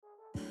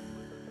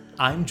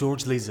I'm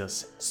George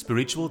Lizos,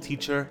 spiritual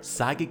teacher,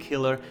 psychic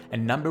healer,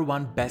 and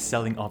 #1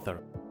 best-selling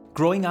author.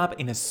 Growing up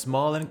in a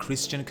small and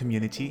Christian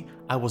community,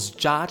 I was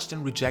judged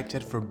and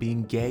rejected for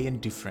being gay and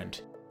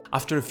different.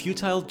 After a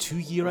futile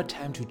 2-year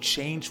attempt to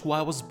change who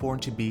I was born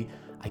to be,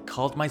 I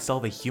called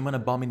myself a human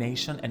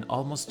abomination and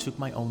almost took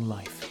my own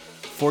life.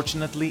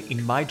 Fortunately,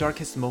 in my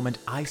darkest moment,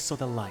 I saw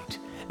the light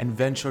and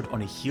ventured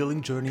on a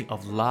healing journey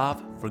of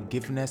love,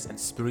 forgiveness, and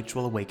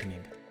spiritual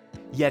awakening.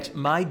 Yet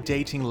my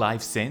dating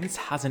life since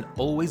hasn't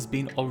always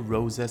been all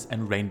roses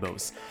and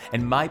rainbows,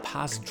 and my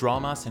past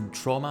dramas and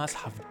traumas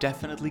have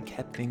definitely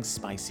kept things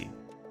spicy.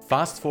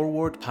 Fast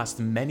forward past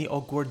many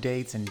awkward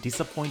dates and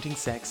disappointing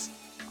sex,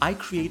 I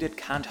created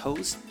Can't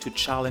Host to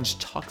challenge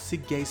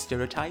toxic gay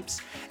stereotypes,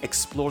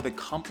 explore the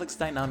complex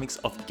dynamics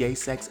of gay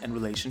sex and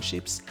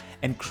relationships,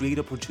 and create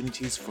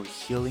opportunities for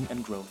healing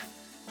and growth.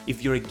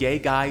 If you're a gay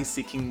guy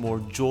seeking more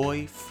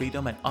joy,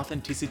 freedom, and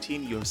authenticity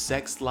in your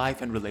sex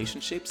life and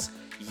relationships,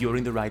 you're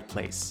in the right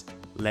place.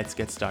 Let's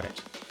get started.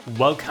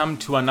 Welcome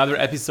to another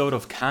episode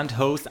of Can't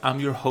Host. I'm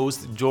your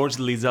host, George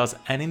Lizos,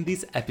 and in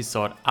this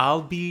episode,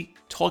 I'll be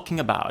talking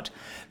about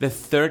the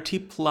 30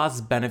 plus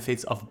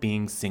benefits of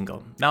being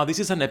single. Now, this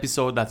is an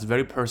episode that's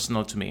very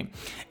personal to me.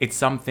 It's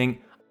something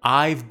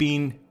I've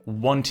been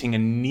wanting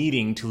and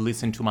needing to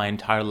listen to my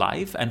entire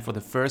life, and for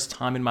the first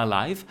time in my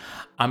life,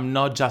 I'm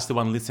not just the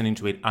one listening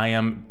to it, I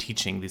am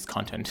teaching this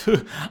content.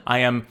 I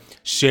am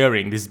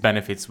sharing these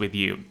benefits with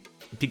you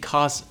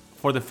because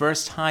for the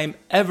first time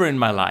ever in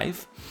my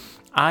life,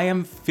 I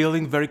am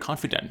feeling very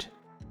confident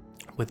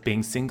with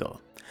being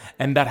single.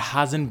 And that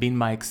hasn't been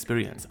my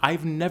experience.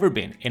 I've never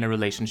been in a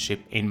relationship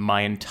in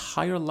my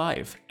entire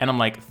life. And I'm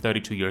like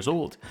 32 years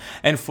old.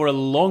 And for a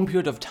long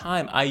period of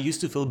time, I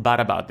used to feel bad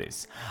about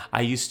this.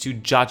 I used to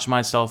judge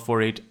myself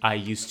for it. I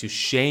used to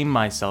shame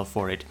myself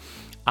for it.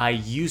 I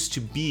used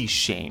to be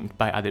shamed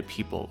by other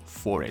people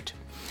for it,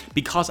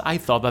 because I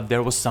thought that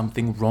there was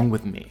something wrong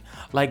with me.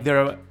 Like,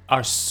 there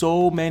are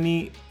so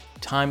many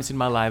times in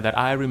my life that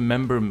I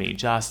remember me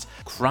just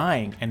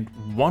crying and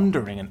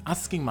wondering and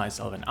asking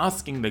myself and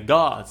asking the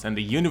gods and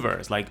the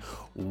universe, like,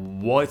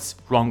 what's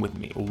wrong with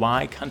me?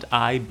 Why can't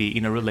I be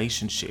in a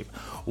relationship?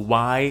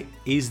 Why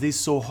is this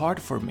so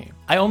hard for me?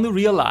 I only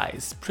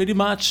realized pretty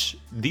much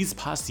this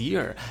past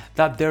year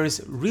that there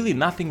is really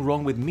nothing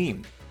wrong with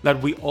me.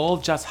 That we all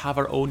just have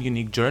our own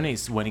unique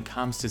journeys when it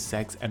comes to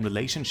sex and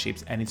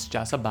relationships, and it's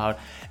just about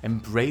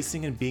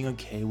embracing and being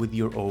okay with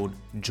your own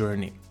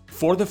journey.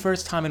 For the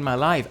first time in my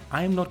life,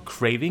 I am not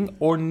craving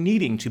or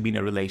needing to be in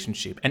a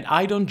relationship, and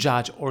I don't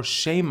judge or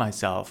shame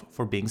myself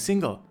for being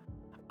single.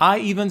 I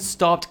even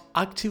stopped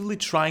actively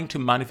trying to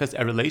manifest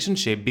a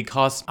relationship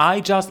because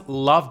I just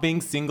love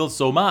being single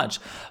so much.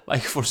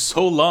 Like, for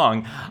so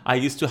long, I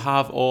used to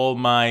have all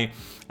my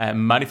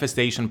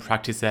manifestation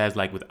practices,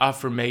 like with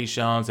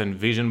affirmations and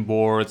vision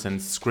boards and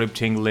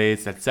scripting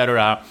lists,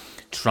 etc.,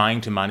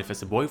 trying to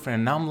manifest a boyfriend.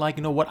 And now I'm like,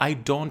 you know what? I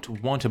don't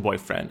want a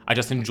boyfriend. I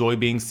just enjoy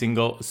being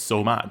single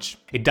so much.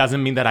 It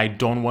doesn't mean that I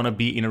don't want to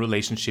be in a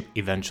relationship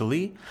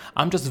eventually.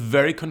 I'm just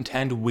very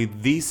content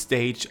with this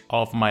stage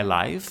of my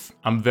life.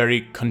 I'm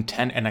very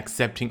content and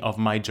accepting of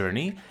my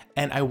journey.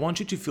 And I want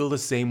you to feel the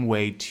same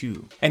way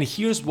too. And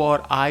here's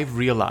what I've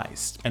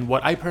realized and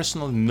what I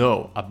personally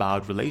know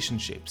about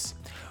relationships.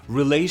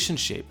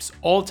 Relationships,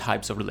 all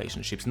types of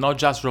relationships, not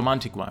just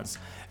romantic ones,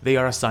 they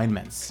are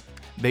assignments.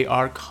 They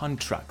are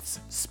contracts,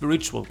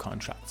 spiritual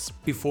contracts.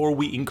 Before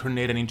we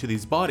incarnated into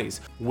these bodies,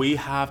 we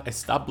have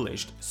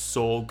established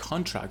soul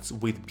contracts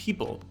with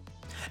people.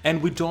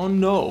 And we don't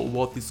know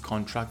what these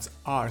contracts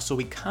are, so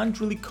we can't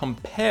really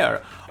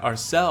compare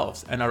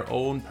ourselves and our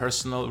own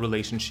personal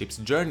relationships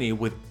journey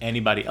with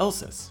anybody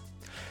else's.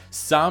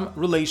 Some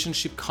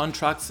relationship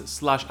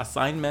contracts /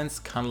 assignments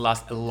can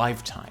last a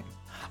lifetime,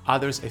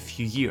 others a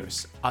few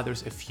years,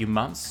 others a few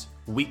months,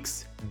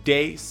 weeks,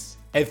 days,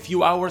 a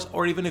few hours,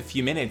 or even a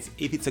few minutes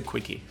if it's a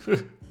quickie.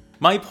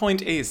 My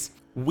point is,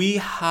 we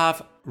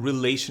have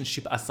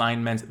relationship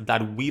assignments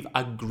that we've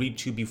agreed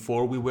to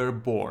before we were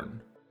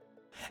born.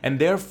 And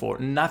therefore,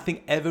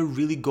 nothing ever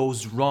really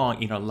goes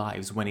wrong in our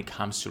lives when it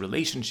comes to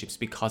relationships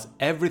because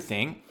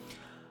everything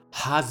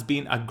has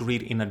been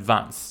agreed in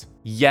advance.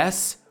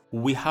 Yes,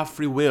 we have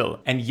free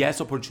will, and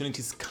yes,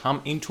 opportunities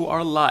come into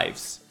our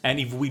lives. And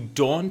if we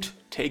don't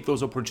take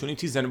those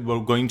opportunities, then we're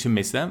going to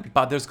miss them,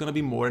 but there's going to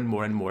be more and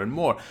more and more and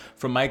more.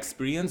 From my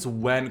experience,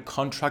 when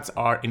contracts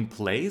are in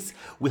place,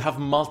 we have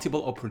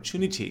multiple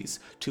opportunities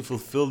to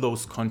fulfill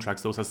those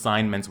contracts, those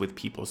assignments with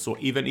people. So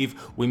even if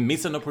we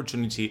miss an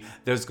opportunity,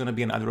 there's going to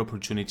be another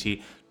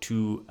opportunity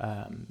to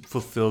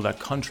fulfill that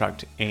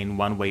contract in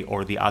one way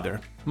or the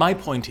other. My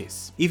point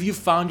is, if you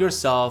found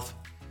yourself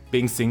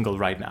being single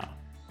right now,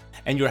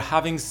 and you're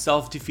having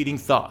self-defeating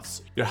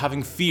thoughts, you're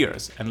having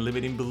fears and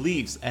limiting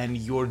beliefs, and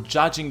you're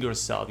judging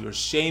yourself, you're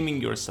shaming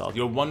yourself,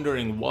 you're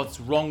wondering what's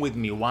wrong with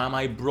me, why am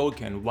I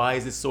broken, why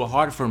is it so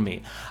hard for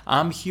me?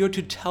 I'm here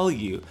to tell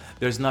you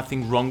there's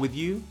nothing wrong with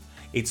you,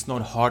 it's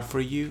not hard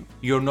for you,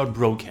 you're not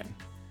broken.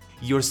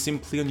 You're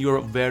simply on your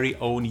very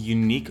own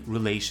unique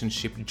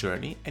relationship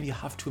journey, and you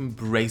have to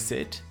embrace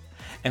it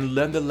and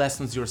learn the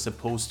lessons you're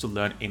supposed to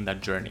learn in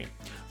that journey.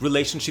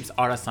 Relationships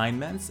are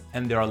assignments,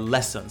 and there are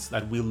lessons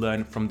that we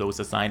learn from those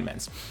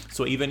assignments.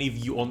 So even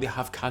if you only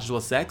have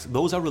casual sex,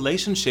 those are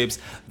relationships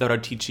that are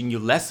teaching you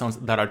lessons,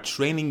 that are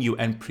training you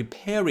and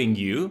preparing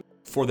you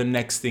for the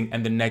next thing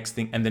and the next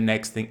thing and the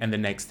next thing and the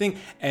next thing.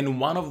 And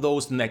one of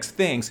those next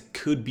things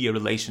could be a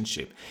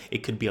relationship. It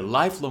could be a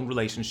lifelong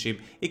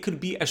relationship. It could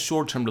be a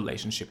short-term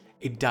relationship.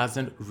 It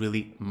doesn't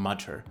really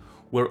matter.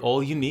 We're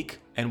all unique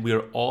and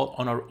we're all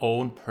on our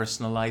own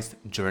personalized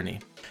journey.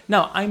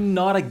 Now, I'm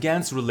not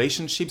against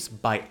relationships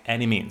by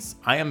any means.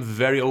 I am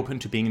very open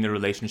to being in a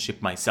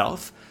relationship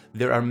myself.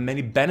 There are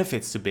many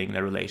benefits to being in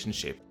a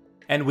relationship.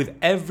 And with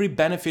every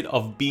benefit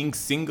of being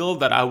single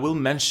that I will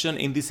mention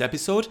in this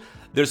episode,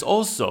 there's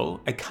also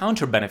a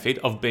counter benefit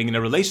of being in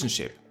a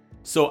relationship.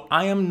 So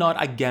I am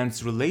not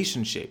against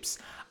relationships.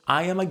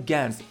 I am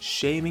against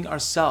shaming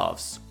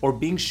ourselves or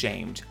being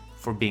shamed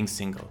for being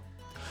single.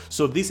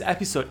 So this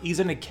episode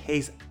isn't a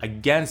case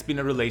against being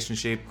in a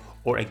relationship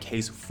or a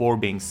case for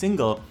being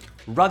single.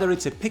 Rather,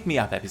 it's a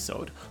pick-me-up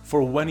episode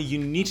for when you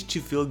need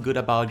to feel good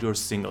about your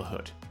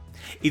singlehood.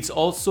 It's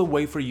also a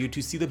way for you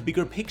to see the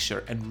bigger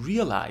picture and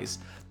realize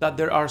that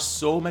there are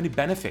so many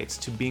benefits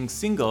to being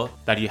single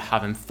that you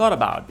haven't thought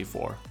about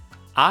before.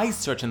 I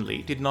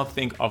certainly did not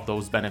think of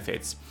those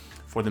benefits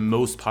for the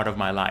most part of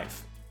my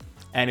life.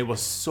 And it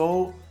was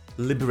so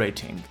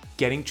liberating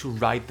getting to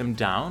write them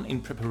down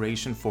in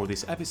preparation for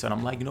this episode.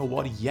 I'm like, you know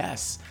what?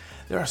 Yes,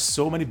 there are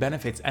so many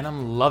benefits and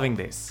I'm loving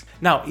this.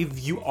 Now,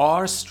 if you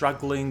are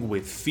struggling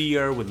with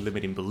fear, with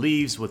limiting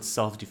beliefs, with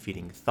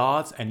self-defeating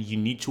thoughts, and you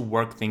need to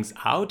work things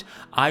out,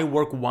 I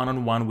work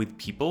one-on-one with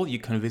people. You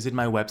can visit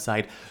my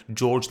website,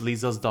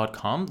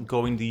 georgelizos.com,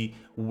 go in the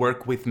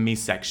Work With Me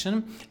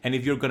section. And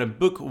if you're going to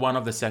book one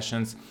of the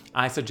sessions,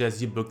 I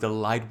suggest you book the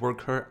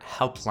Lightworker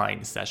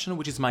Helpline session,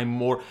 which is my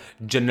more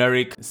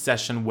generic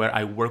session where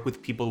I work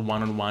with people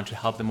one-on-one to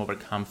help them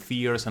overcome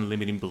fears and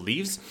limiting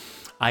beliefs.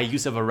 I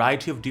use a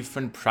variety of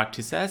different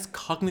practices,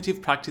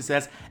 cognitive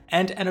practices,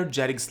 and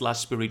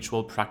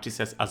energetic/spiritual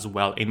practices as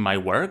well in my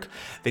work.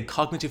 The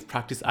cognitive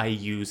practice I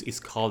use is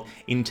called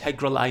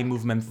integral eye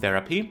movement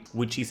therapy,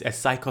 which is a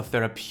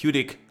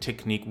psychotherapeutic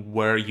technique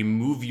where you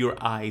move your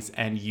eyes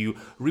and you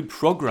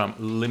reprogram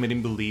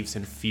limiting beliefs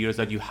and fears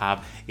that you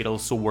have. It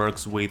also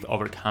works with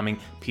overcoming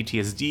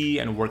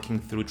PTSD and working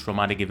through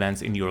traumatic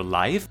events in your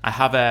life. I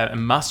have a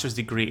master's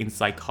degree in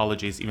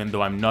psychology, even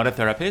though I'm not a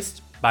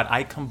therapist, but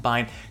I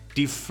combine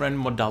different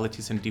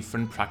modalities and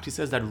different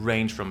practices that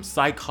range from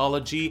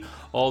psychology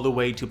all the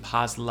way to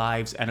past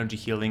lives, energy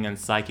healing, and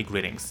psychic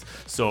readings.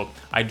 So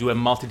I do a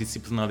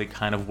multidisciplinary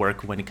kind of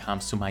work when it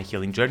comes to my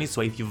healing journey.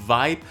 So if you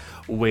vibe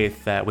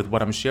with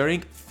what I'm sharing,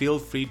 feel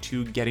free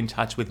to get in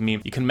touch with me.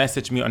 You can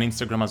message me on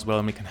Instagram as well,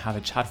 and we can have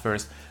a chat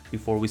first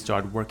before we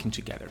start working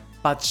together.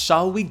 But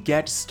shall we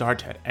get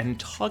started and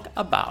talk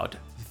about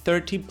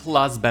 30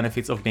 plus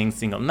benefits of being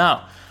single?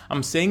 Now,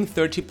 I'm saying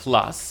 30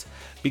 plus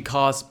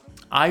because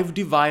I've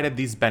divided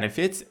these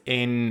benefits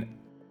in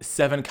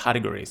 7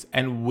 categories,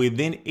 and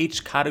within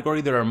each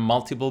category there are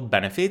multiple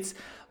benefits.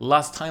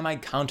 Last time I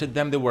counted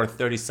them, there were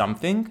 30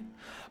 something,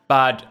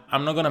 but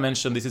I'm not gonna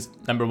mention this is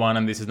number 1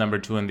 and this is number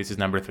 2 and this is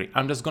number 3.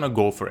 I'm just gonna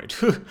go for it.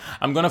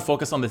 I'm gonna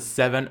focus on the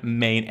 7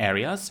 main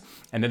areas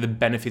and then the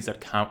benefits that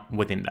count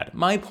within that.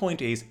 My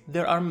point is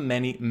there are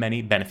many,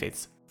 many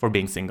benefits for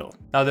being single.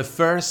 Now, the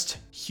first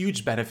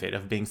huge benefit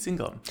of being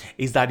single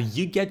is that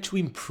you get to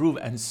improve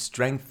and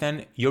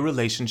strengthen your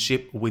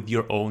relationship with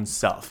your own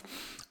self.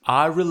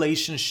 Our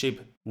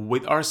relationship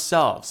with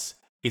ourselves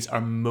is our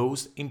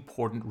most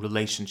important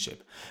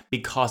relationship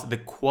because the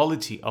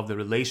quality of the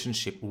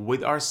relationship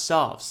with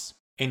ourselves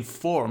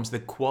informs the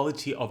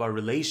quality of our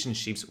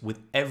relationships with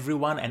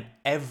everyone and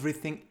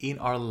everything in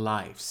our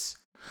lives.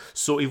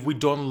 So if we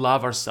don't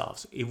love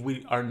ourselves, if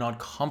we are not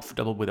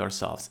comfortable with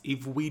ourselves,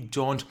 if we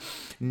don't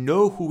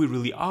know who we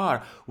really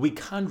are, we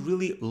can't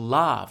really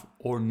love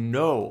or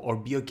know or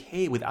be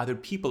okay with other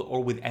people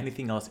or with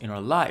anything else in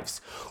our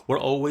lives. We're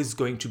always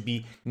going to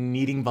be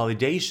needing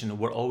validation.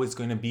 We're always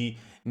going to be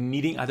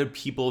needing other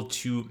people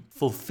to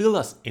fulfill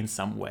us in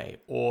some way,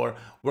 or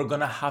we're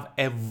gonna have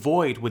a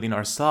void within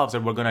ourselves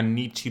that we're gonna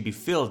need to be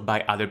filled by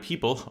other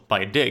people, by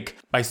a dick,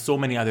 by so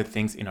many other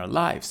things in our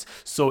lives.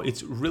 So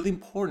it's really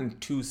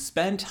important to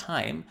spend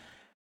time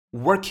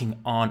working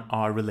on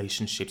our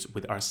relationships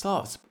with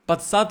ourselves.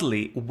 But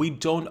sadly, we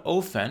don't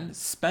often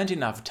spend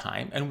enough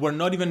time, and we're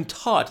not even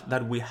taught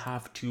that we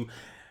have to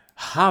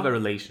have a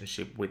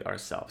relationship with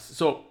ourselves.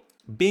 So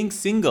being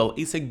single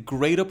is a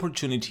great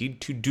opportunity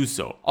to do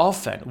so.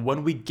 Often,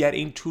 when we get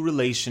into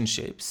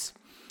relationships,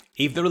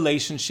 if the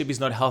relationship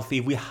is not healthy,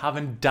 if we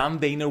haven't done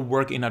the inner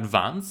work in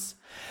advance,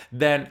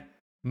 then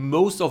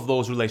most of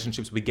those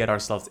relationships we get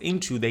ourselves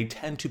into, they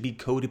tend to be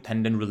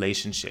codependent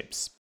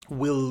relationships.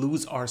 We'll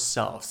lose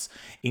ourselves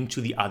into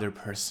the other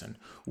person.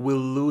 We'll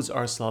lose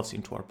ourselves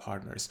into our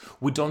partners.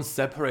 We don't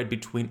separate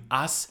between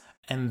us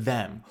and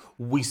them.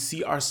 We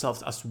see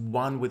ourselves as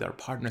one with our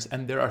partners,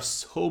 and there are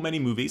so many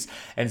movies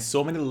and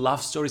so many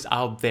love stories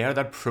out there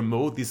that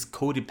promote this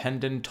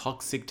codependent,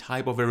 toxic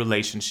type of a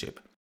relationship.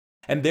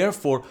 and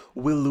therefore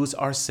we lose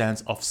our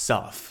sense of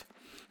self.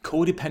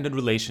 Codependent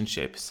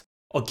relationships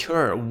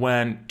occur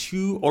when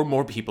two or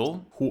more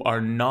people who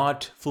are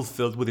not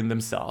fulfilled within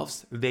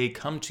themselves, they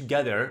come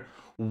together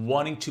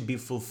wanting to be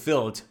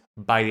fulfilled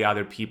by the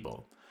other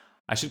people.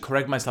 I should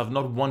correct myself,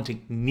 not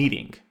wanting,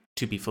 needing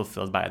to be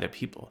fulfilled by other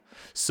people.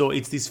 So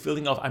it's this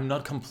feeling of I'm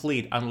not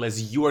complete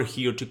unless you are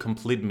here to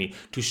complete me,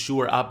 to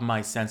shore up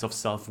my sense of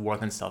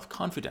self-worth and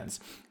self-confidence.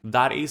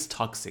 That is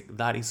toxic.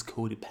 That is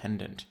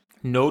codependent.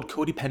 Note,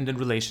 codependent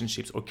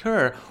relationships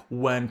occur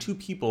when two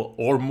people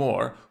or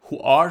more who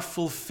are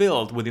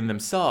fulfilled within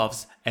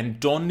themselves and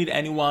don't need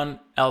anyone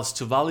else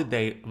to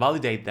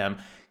validate them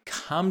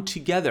come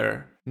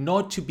together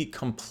not to be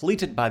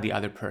completed by the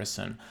other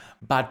person,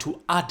 but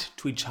to add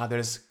to each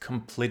other's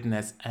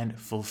completeness and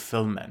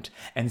fulfillment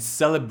and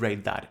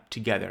celebrate that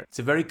together. It's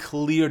a very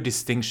clear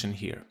distinction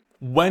here.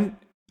 When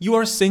you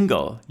are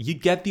single, you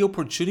get the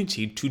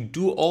opportunity to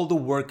do all the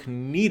work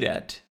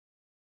needed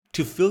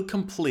to feel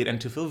complete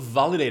and to feel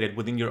validated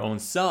within your own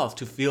self,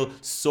 to feel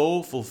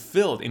so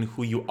fulfilled in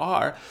who you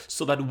are,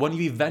 so that when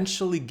you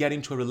eventually get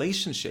into a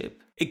relationship,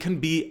 it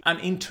can be an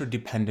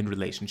interdependent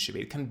relationship.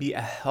 It can be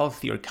a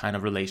healthier kind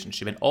of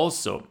relationship. And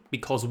also,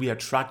 because we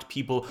attract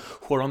people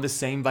who are on the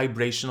same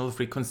vibrational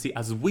frequency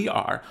as we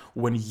are,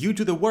 when you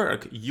do the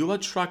work, you'll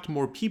attract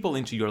more people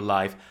into your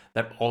life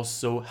that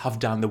also have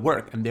done the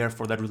work. And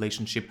therefore, that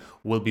relationship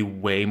will be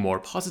way more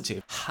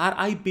positive. Had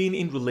I been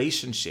in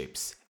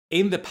relationships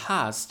in the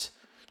past,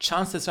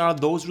 chances are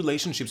those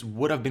relationships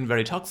would have been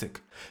very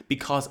toxic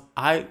because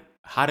I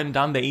hadn't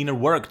done the inner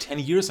work 10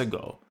 years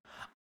ago.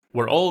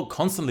 We're all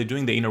constantly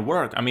doing the inner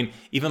work. I mean,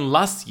 even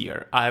last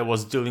year, I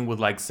was dealing with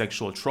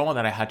sexual trauma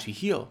that I had to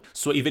heal.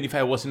 So even if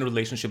I was in a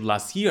relationship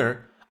last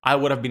year, I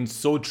would have been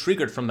so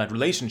triggered from that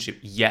relationship.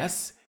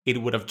 Yes,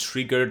 it would have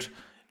triggered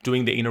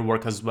doing the inner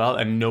work as well,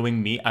 and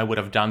knowing me, I would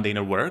have done the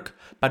inner work,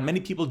 but many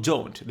people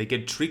don't. They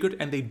get triggered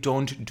and they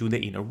don't do the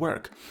inner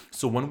work.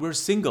 So when we're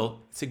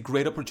single, it's a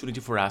great opportunity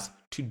for us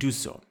to do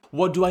so.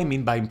 What do I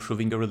mean by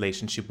improving your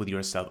relationship with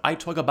yourself? I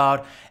talk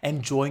about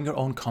enjoying your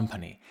own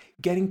company,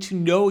 getting to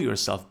know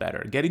yourself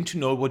better, getting to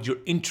know what your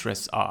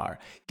interests are,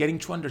 getting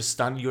to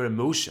understand your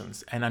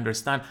emotions and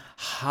understand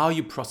how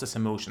you process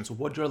emotions,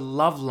 what your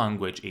love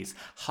language is,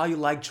 how you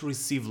like to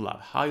receive love,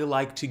 how you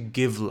like to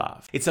give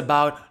love. It's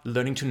about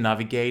learning to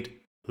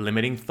navigate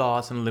limiting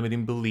thoughts and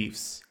limiting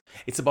beliefs.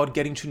 It's about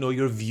getting to know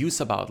your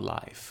views about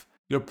life,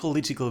 your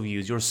political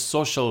views, your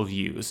social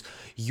views,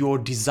 your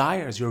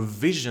desires, your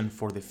vision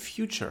for the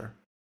future.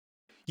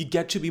 You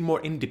get to be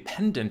more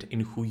independent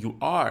in who you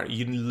are.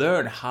 You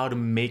learn how to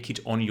make it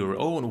on your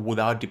own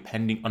without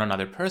depending on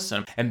another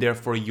person. And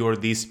therefore, you're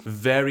this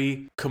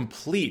very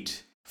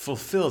complete,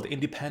 fulfilled,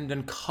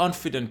 independent,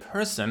 confident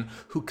person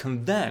who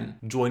can then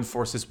join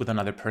forces with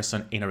another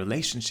person in a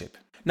relationship.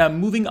 Now,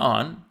 moving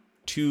on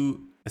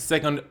to a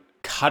second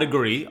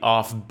category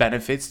of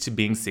benefits to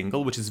being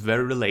single, which is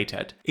very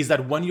related, is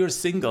that when you're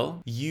single,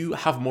 you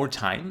have more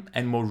time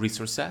and more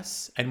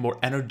resources and more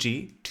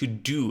energy to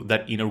do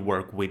that inner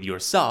work with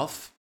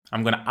yourself.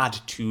 I'm going to add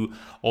to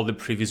all the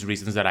previous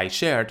reasons that I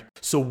shared.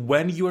 So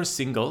when you are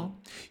single,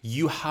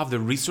 you have the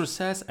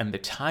resources and the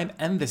time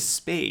and the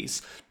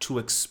space to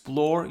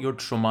explore your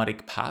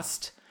traumatic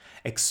past,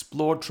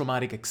 explore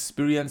traumatic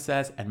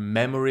experiences and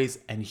memories,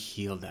 and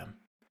heal them.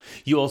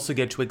 You also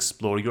get to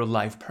explore your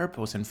life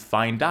purpose and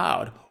find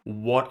out,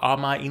 what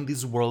am I in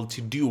this world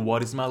to do?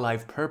 What is my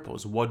life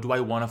purpose? What do I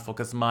want to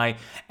focus my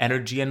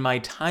energy and my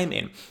time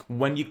in?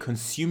 When you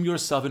consume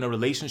yourself in a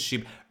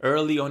relationship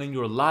early on in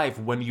your life,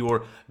 when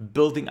you're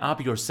building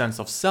up your sense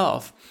of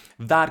self,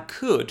 that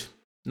could,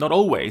 not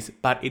always,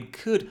 but it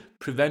could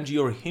prevent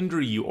you or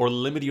hinder you or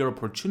limit your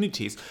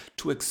opportunities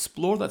to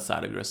explore that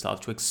side of yourself,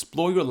 to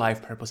explore your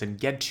life purpose and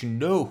get to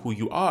know who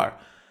you are,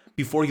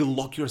 before you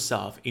lock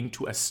yourself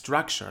into a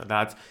structure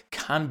that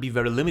can be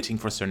very limiting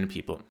for certain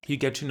people. You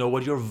get to know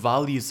what your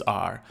values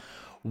are,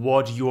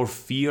 what your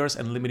fears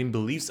and limiting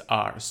beliefs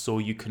are, so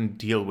you can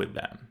deal with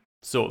them.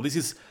 So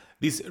this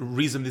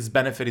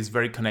benefit is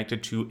very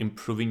connected to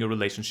improving your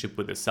relationship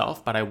with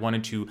yourself, but I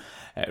wanted to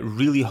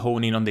really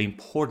hone in on the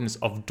importance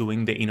of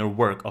doing the inner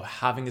work, of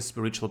having a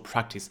spiritual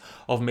practice,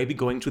 of maybe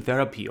going to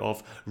therapy,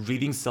 of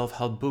reading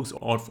self-help books,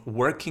 of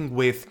working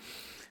with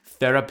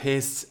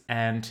therapists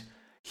and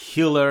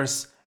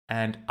healers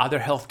and other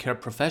healthcare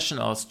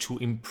professionals to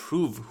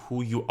improve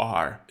who you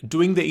are.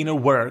 Doing the inner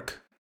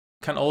work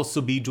can also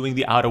be doing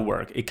the outer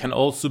work. It can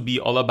also be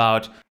all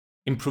about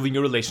improving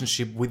your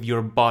relationship with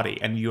your body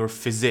and your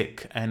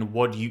physique and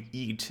what you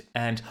eat,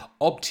 and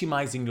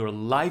optimizing your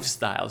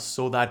lifestyle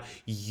so that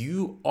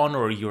you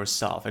honor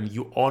yourself and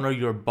you honor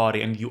your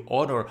body and you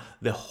honor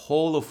the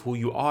whole of who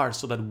you are,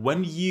 so that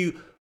when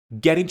you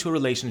get into a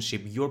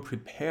relationship, you're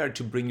prepared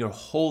to bring your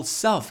whole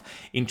self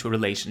into a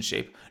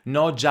relationship,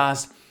 not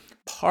just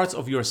parts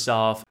of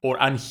yourself or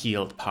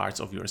unhealed parts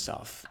of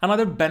yourself.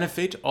 Another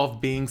benefit of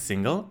being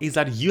single is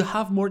that you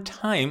have more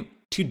time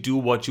to do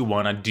what you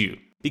want to do.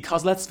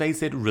 Because let's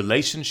face it,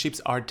 relationships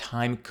are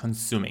time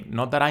consuming.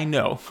 Not that I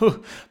know,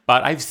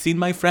 but I've seen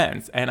my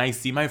friends and I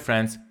see my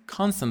friends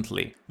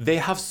constantly. They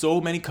have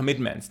so many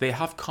commitments. They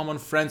have common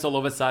friends all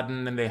of a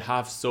sudden, and they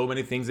have so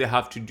many things they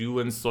have to do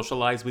and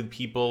socialize with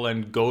people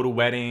and go to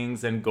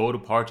weddings and go to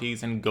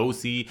parties and go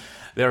see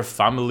their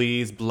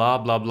families, blah,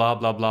 blah, blah,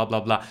 blah, blah,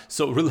 blah, blah.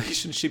 So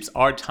relationships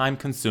are time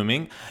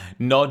consuming,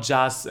 not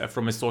just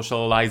from a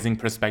socializing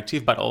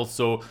perspective, but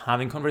also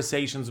having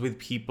conversations with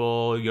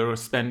people. You're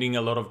spending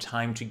a lot of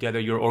time together.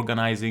 You're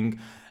organizing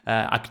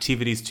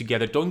activities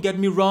together. Don't get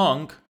me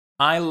wrong.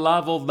 I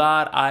love all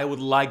that. I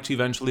would like to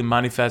eventually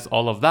manifest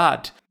all of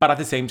that. But at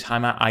the same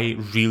time, I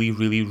really,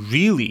 really,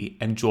 really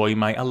enjoy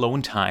my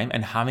alone time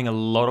and having a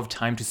lot of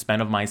time to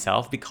spend of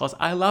myself because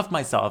I love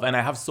myself and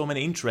I have so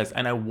many interests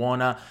and I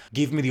want to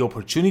give me the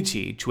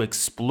opportunity to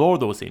explore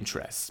those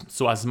interests.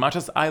 So as much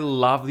as I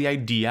love the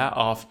idea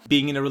of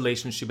being in a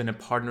relationship and a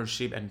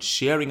partnership and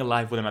sharing a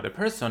life with another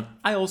person,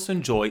 I also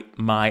enjoy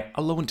my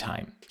alone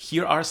time.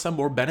 Here are some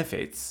more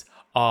benefits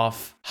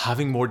of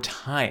having more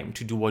time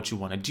to do what you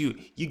want to do.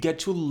 You get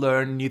to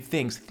learn new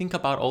things. Think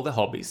about all the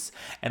hobbies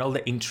and all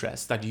the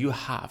interests that you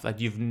have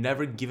that you've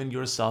never given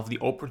yourself the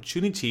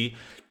opportunity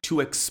to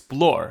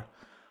explore.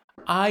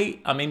 I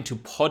am into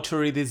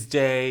pottery these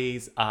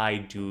days. I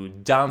do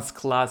dance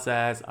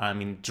classes. I'm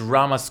in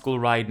drama school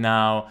right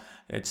now.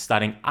 It's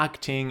studying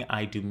acting.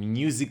 I do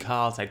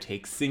musicals. I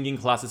take singing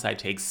classes. I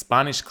take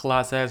Spanish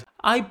classes.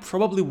 I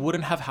probably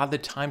wouldn't have had the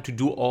time to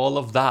do all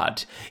of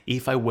that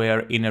if I were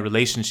in a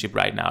relationship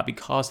right now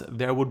because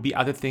there would be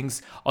other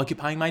things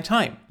occupying my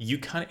time. You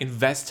can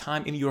invest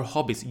time in your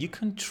hobbies. You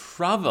can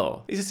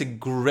travel. This is a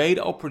great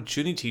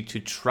opportunity to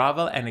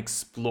travel and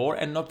explore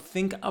and not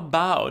think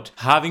about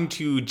having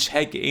to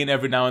check in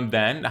every now and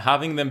then,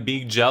 having them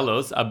be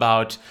jealous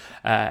about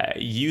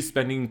you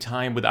spending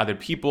time with other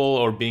people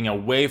or being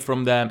away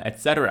from them,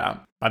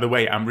 etc. By the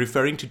way, I'm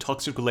referring to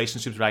toxic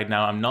relationships right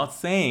now. I'm not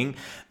saying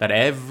that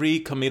every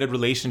committed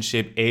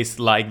relationship is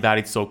like that.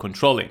 It's so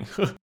controlling.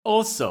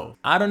 Also,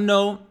 I don't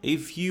know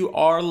if you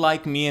are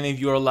like me and if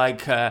you're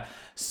like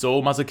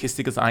so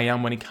masochistic as I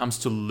am when it comes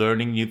to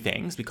learning new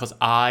things, because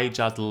I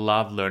just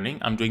love learning.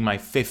 I'm doing my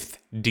 5th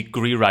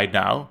degree right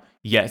now.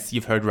 Yes,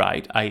 you've heard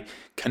right. I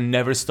can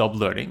never stop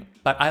learning.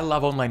 But I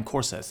love online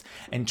courses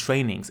and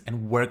trainings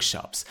and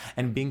workshops.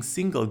 And being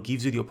single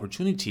gives you the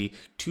opportunity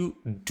to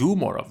do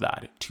more of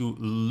that, to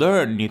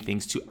learn new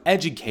things, to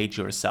educate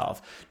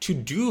yourself, to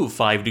do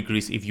 5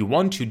 degrees if you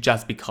want to,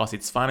 just because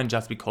it's fun and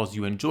just because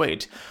you enjoy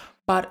it.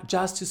 But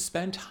just to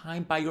spend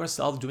time by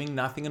yourself doing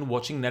nothing and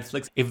watching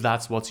Netflix if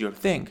that's what's your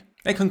thing.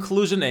 The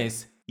conclusion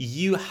is,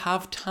 you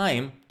have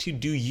time to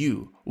do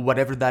you,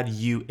 whatever that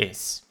you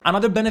is.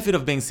 Another benefit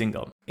of being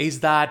single is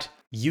that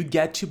you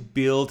get to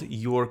build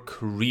your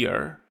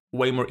career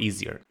way more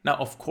easier. Now,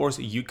 of course,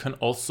 you can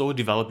also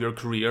develop your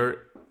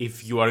career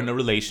if you are in a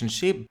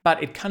relationship,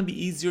 but it can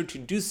be easier to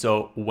do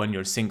so when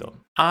you're single.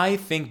 I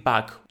think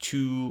back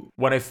to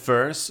when I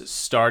first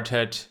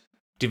started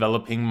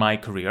developing my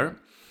career.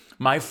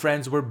 My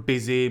friends were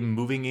busy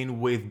moving in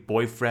with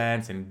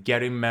boyfriends and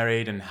getting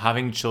married and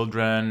having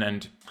children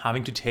and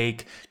having to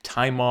take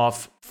time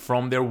off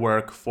from their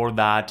work for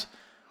that,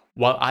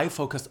 while I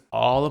focused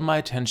all of my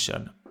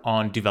attention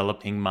on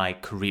developing my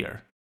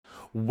career.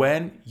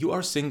 When you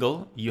are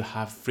single, you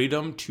have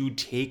freedom to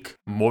take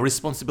more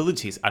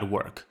responsibilities at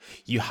work.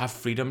 You have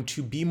freedom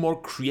to be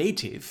more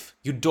creative.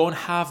 You don't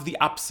have the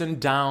ups and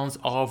downs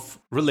of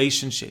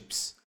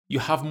relationships. You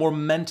have more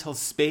mental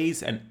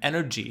space and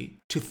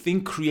energy to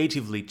think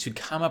creatively, to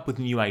come up with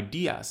new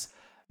ideas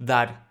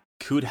that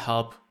could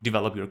help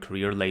develop your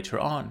career later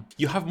on.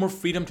 You have more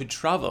freedom to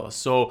travel.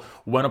 So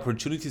when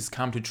opportunities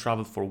come to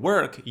travel for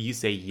work, you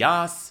say,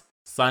 yes,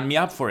 sign me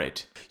up for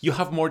it. You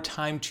have more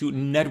time to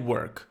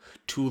network,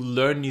 to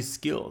learn new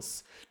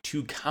skills,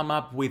 to come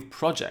up with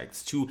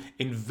projects, to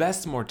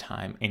invest more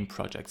time in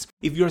projects.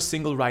 If you're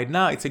single right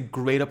now, it's a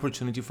great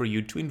opportunity for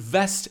you to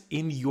invest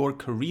in your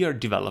career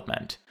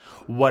development.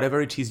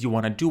 Whatever it is you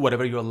want to do,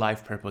 whatever your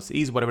life purpose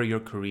is, whatever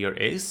your career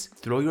is,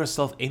 throw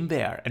yourself in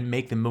there and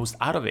make the most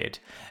out of it.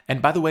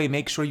 And by the way,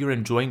 make sure you're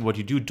enjoying what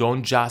you do.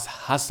 Don't just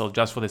hustle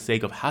just for the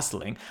sake of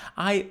hustling.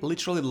 I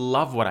literally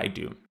love what I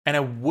do, and I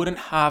wouldn't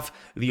have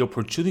the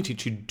opportunity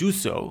to do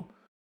so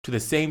to the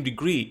same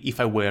degree if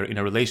I were in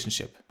a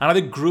relationship.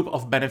 Another group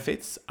of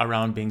benefits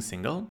around being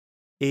single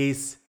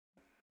is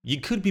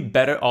you could be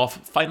better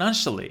off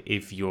financially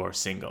if you're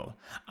single.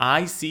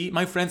 I see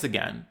my friends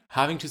again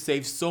having to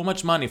save so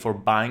much money for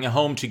buying a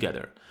home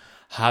together,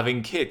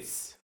 having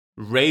kids,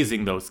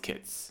 raising those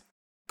kids,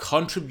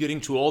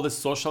 contributing to all the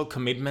social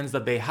commitments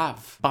that they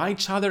have, buy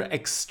each other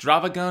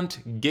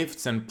extravagant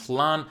gifts and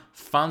plan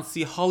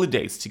fancy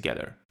holidays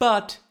together.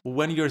 But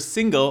when you're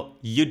single,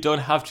 you don't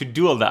have to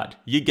do all that.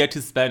 You get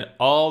to spend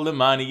all the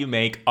money you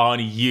make on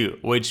you,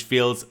 which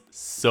feels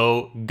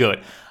so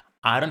good.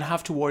 I don't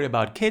have to worry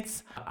about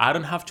kids. I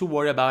don't have to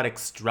worry about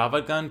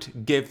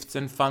extravagant gifts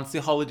and fancy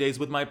holidays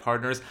with my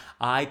partners.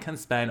 I can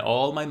spend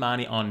all my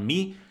money on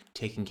me,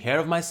 taking care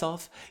of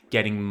myself,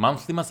 getting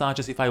monthly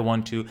massages if I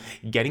want to,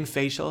 getting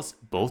facials,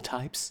 both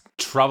types,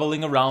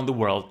 traveling around the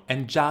world,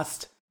 and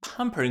just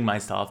pampering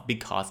myself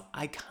because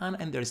I can,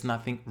 and there's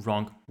nothing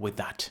wrong with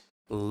that.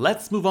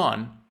 let's move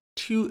on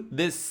to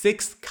the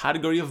sixth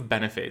category of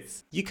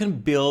benefits. You can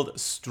build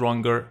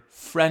stronger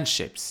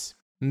friendships.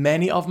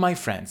 Many of my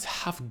friends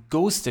have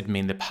ghosted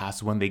me in the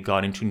past when they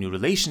got into new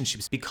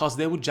relationships because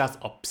they would just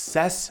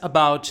obsess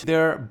about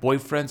their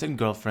boyfriends and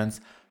girlfriends,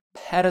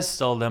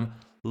 pedestal them,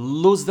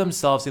 lose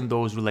themselves in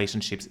those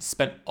relationships,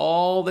 spend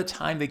all the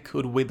time they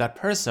could with that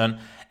person,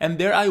 and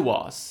there I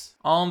was,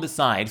 on the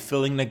side,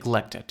 feeling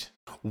neglected.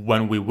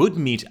 When we would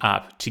meet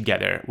up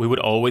together, we would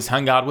always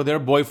hang out with their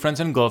boyfriends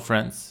and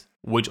girlfriends,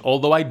 which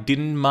although I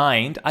didn't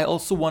mind, I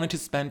also wanted to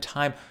spend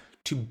time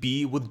to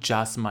be with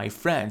just my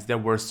friends. There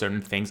were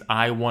certain things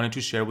I wanted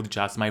to share with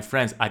just my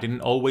friends. I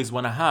didn't always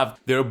want to have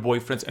their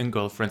boyfriends and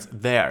girlfriends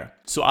there.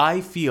 So I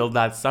feel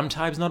that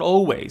sometimes, not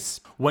always,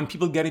 when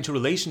people get into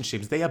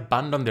relationships, they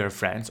abandon their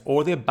friends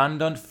or they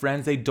abandon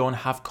friends they don't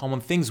have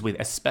common things with,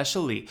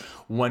 especially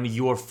when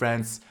your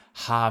friends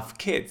have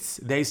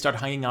kids. They start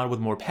hanging out with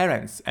more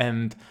parents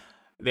and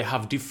they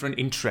have different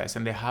interests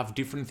and they have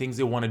different things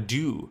they want to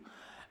do.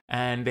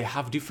 And they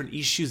have different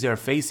issues they're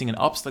facing and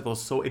obstacles,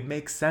 so it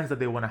makes sense that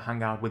they want to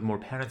hang out with more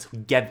parents who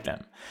get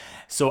them.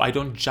 So I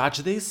don't judge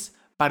this,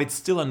 but it's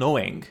still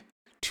annoying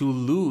to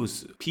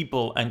lose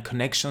people and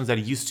connections that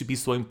used to be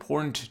so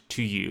important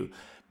to you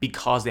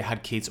because they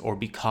had kids or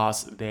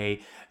because they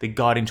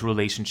got into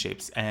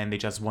relationships and they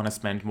just want to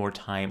spend more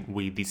time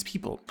with these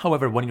people.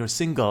 However, when you're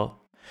single,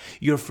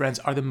 your friends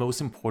are the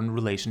most important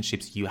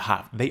relationships you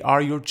have. They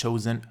are your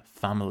chosen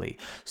family.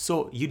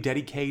 So you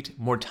dedicate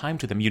more time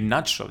to them. You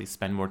naturally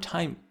spend more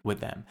time with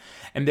them.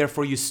 And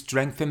therefore you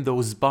strengthen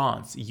those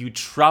bonds. You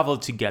travel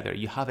together.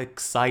 You have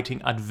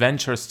exciting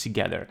adventures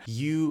together.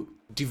 You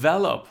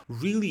develop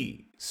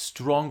really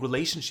strong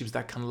relationships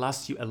that can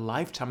last you a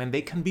lifetime and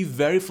they can be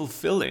very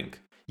fulfilling.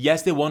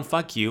 Yes, they won't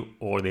fuck you,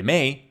 or they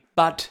may,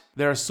 but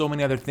there are so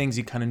many other things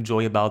you can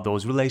enjoy about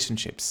those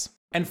relationships.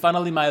 And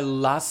finally, my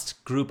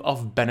last group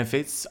of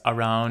benefits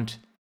around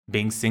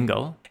being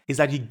single is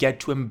that you get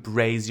to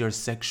embrace your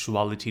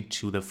sexuality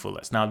to the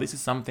fullest. Now, this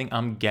is something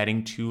I'm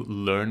getting to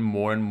learn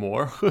more and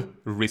more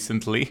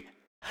recently.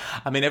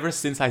 I mean, ever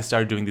since I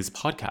started doing this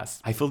podcast,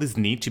 I feel this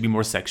need to be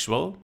more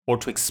sexual or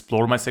to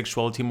explore my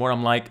sexuality more.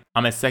 I'm like,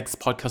 I'm a sex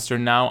podcaster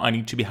now. I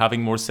need to be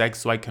having more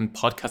sex so I can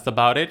podcast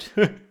about it.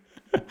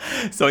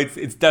 So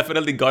it's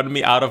definitely gotten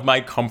me out of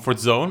my comfort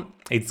zone.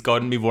 It's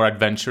gotten me more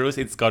adventurous.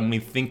 It's gotten me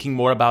thinking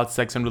more about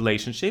sex and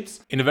relationships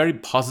in a very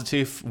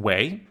positive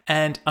way.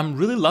 And I'm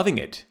really loving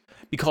it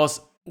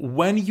because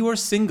when you're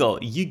single,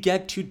 you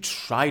get to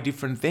try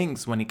different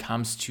things when it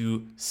comes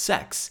to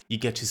sex. You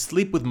get to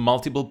sleep with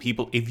multiple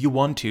people if you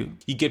want to.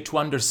 You get to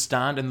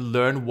understand and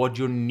learn what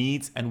your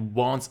needs and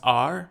wants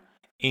are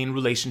in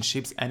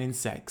relationships and in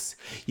sex.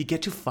 You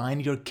get to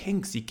find your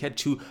kinks. You get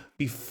to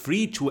be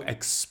free to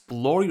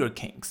explore your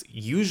kinks.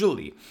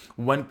 Usually,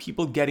 when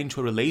people get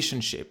into a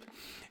relationship,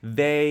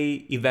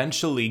 they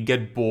eventually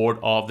get bored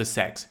of the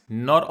sex.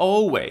 Not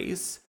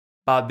always,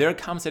 but there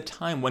comes a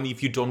time when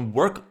if you don't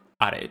work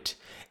at it,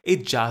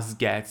 it just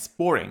gets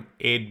boring.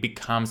 It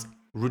becomes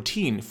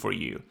routine for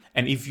you.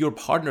 And if your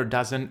partner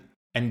doesn't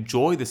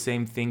enjoy the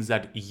same things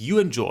that you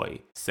enjoy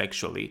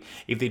sexually,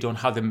 if they don't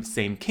have the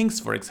same kinks,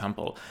 for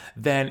example,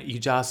 then you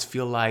just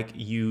feel like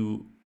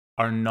you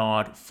are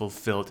not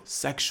fulfilled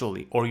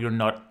sexually, or you're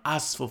not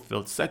as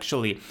fulfilled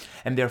sexually,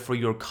 and therefore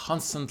you're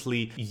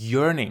constantly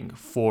yearning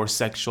for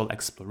sexual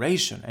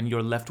exploration, and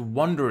you're left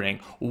wondering,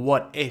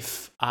 what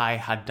if I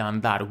had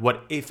done that?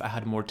 What if I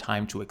had more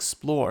time to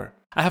explore?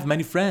 I have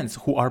many friends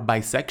who are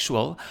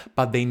bisexual,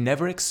 but they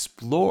never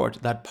explored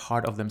that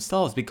part of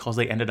themselves because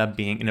they ended up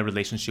being in a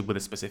relationship with a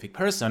specific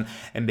person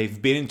and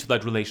they've been into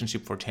that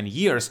relationship for 10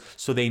 years,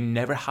 so they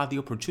never had the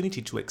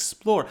opportunity to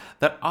explore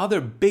that other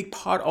big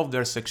part of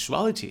their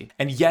sexuality.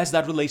 And yes,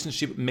 that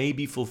relationship may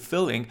be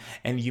fulfilling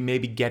and you may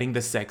be getting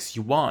the sex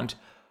you want,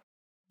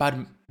 but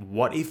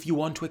what if you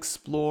want to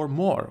explore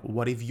more?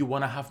 What if you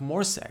want to have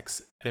more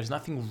sex? There's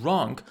nothing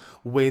wrong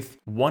with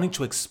wanting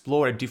to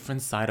explore a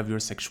different side of your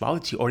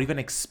sexuality or even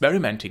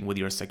experimenting with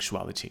your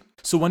sexuality.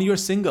 So when you're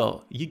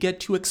single, you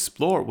get to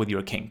explore with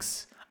your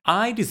kinks.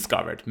 I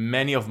discovered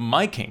many of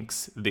my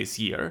kinks this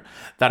year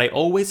that I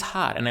always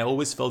had and I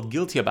always felt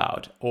guilty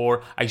about,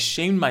 or I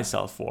shamed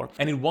myself for.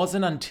 And it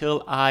wasn't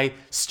until I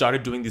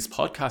started doing this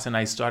podcast and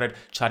I started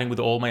chatting with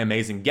all my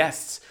amazing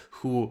guests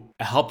who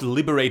helped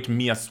liberate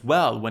me as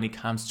well when it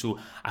comes to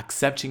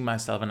accepting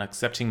myself and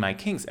accepting my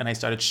kinks. And I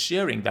started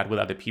sharing that with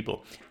other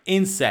people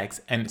in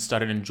sex and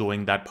started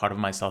enjoying that part of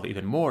myself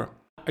even more.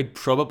 I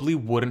probably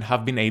wouldn't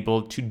have been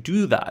able to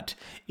do that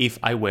if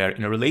I were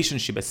in a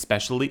relationship,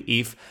 especially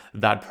if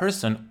that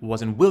person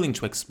wasn't willing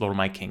to explore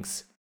my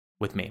kinks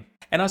with me.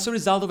 And as a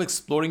result of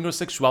exploring your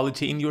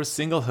sexuality in your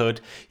singlehood,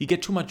 you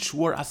get to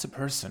mature as a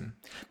person.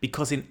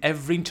 Because in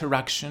every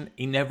interaction,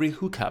 in every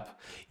hookup,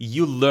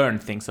 you learn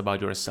things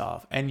about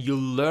yourself and you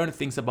learn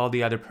things about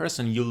the other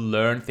person. You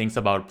learn things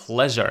about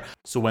pleasure.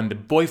 So when the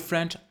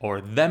boyfriend or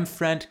them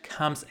friend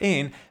comes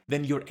in,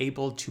 then you're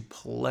able to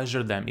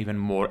pleasure them even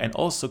more and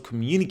also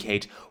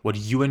communicate what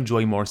you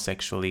enjoy more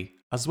sexually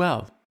as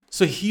well.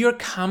 So here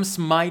comes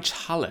my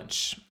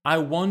challenge. I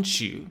want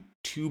you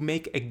to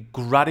make a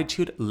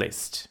gratitude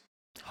list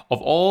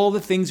of all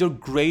the things you're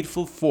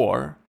grateful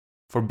for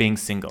being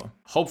single.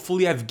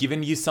 Hopefully I've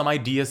given you some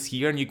ideas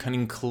here and you can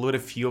include a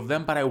few of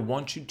them, but I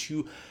want you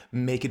to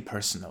make it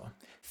personal.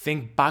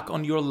 Think back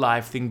on your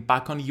life, think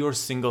back on your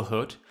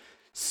singlehood.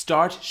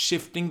 Start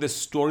shifting the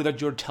story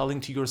that you're telling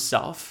to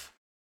yourself.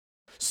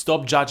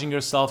 Stop judging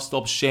yourself,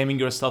 stop shaming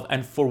yourself,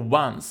 and for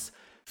once,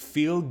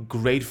 feel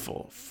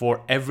grateful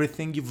for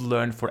everything you've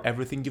learned, for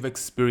everything you've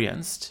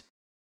experienced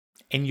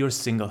in your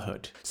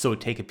singlehood. So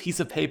take a piece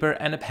of paper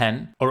and a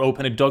pen, or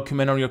open a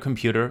document on your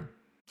computer,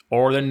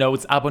 or the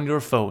notes app on your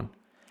phone,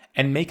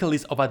 and make a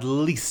list of at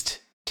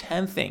least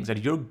 10 things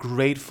that you're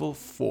grateful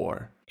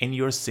for in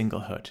your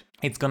singlehood.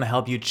 It's gonna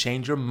help you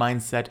change your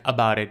mindset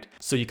about it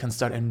so you can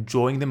start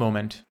enjoying the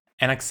moment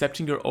and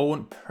accepting your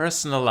own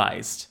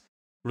personalized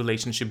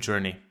relationship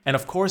journey. And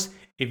of course,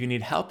 if you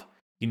need help,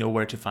 you know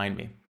where to find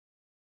me.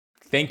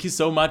 Thank you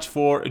so much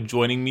for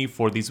joining me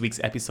for this week's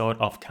episode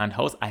of Can't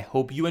Host. I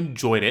hope you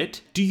enjoyed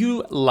it. Do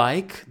you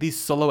like these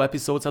solo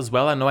episodes as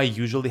well? I know I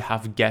usually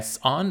have guests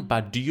on,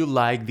 but do you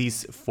like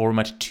this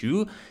format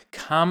too?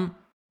 Come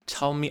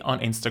tell me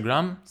on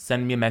Instagram,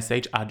 send me a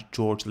message at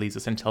George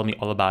Lizos and tell me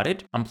all about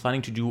it. I'm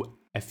planning to do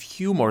a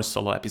few more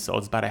solo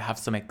episodes, but I have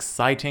some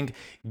exciting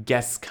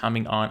guests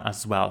coming on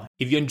as well.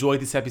 If you enjoyed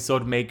this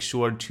episode, make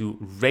sure to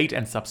rate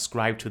and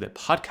subscribe to the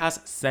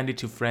podcast. Send it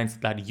to friends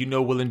that you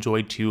know will enjoy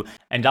it too.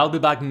 And I'll be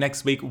back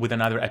next week with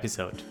another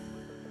episode.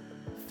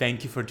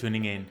 Thank you for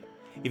tuning in.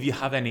 If you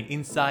have any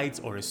insights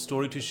or a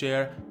story to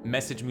share,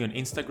 message me on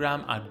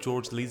Instagram at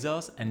George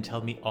Lizos and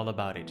tell me all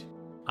about it.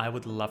 I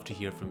would love to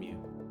hear from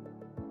you.